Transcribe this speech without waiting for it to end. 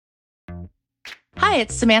Hi,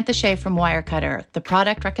 it's Samantha Shea from Wirecutter, the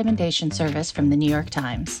product recommendation service from the New York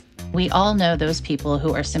Times. We all know those people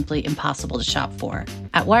who are simply impossible to shop for.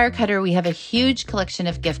 At Wirecutter, we have a huge collection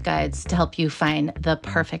of gift guides to help you find the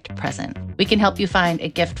perfect present. We can help you find a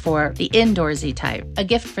gift for the indoorsy type, a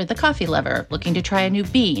gift for the coffee lover looking to try a new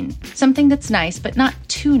bean, something that's nice but not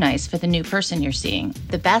too nice for the new person you're seeing,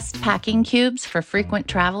 the best packing cubes for frequent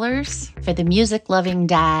travelers, for the music-loving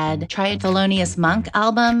dad, try a Thelonious Monk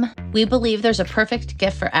album. We believe there's a perfect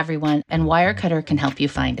gift for everyone, and Wirecutter can help you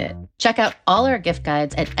find it. Check out all our gift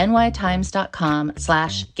guides at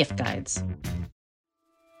nytimes.com/gift guides.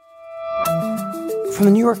 From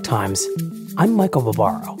the New York Times, I'm Michael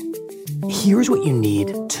Barbaro. Here's what you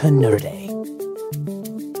need to know today.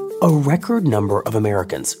 A record number of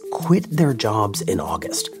Americans quit their jobs in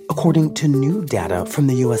August, according to new data from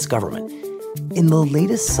the U.S. government, in the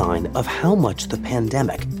latest sign of how much the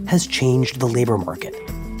pandemic has changed the labor market.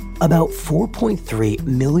 About 4.3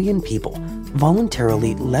 million people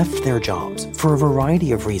voluntarily left their jobs for a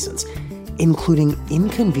variety of reasons, including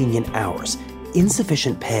inconvenient hours,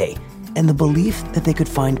 insufficient pay, and the belief that they could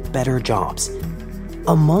find better jobs.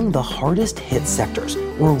 Among the hardest hit sectors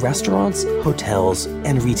were restaurants, hotels,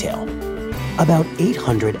 and retail. About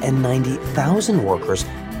 890,000 workers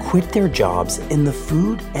quit their jobs in the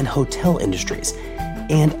food and hotel industries,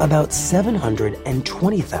 and about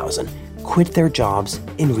 720,000 quit their jobs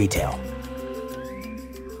in retail.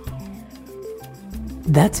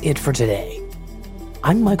 That's it for today.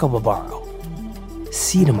 I'm Michael Barbaro.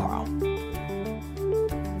 See you tomorrow.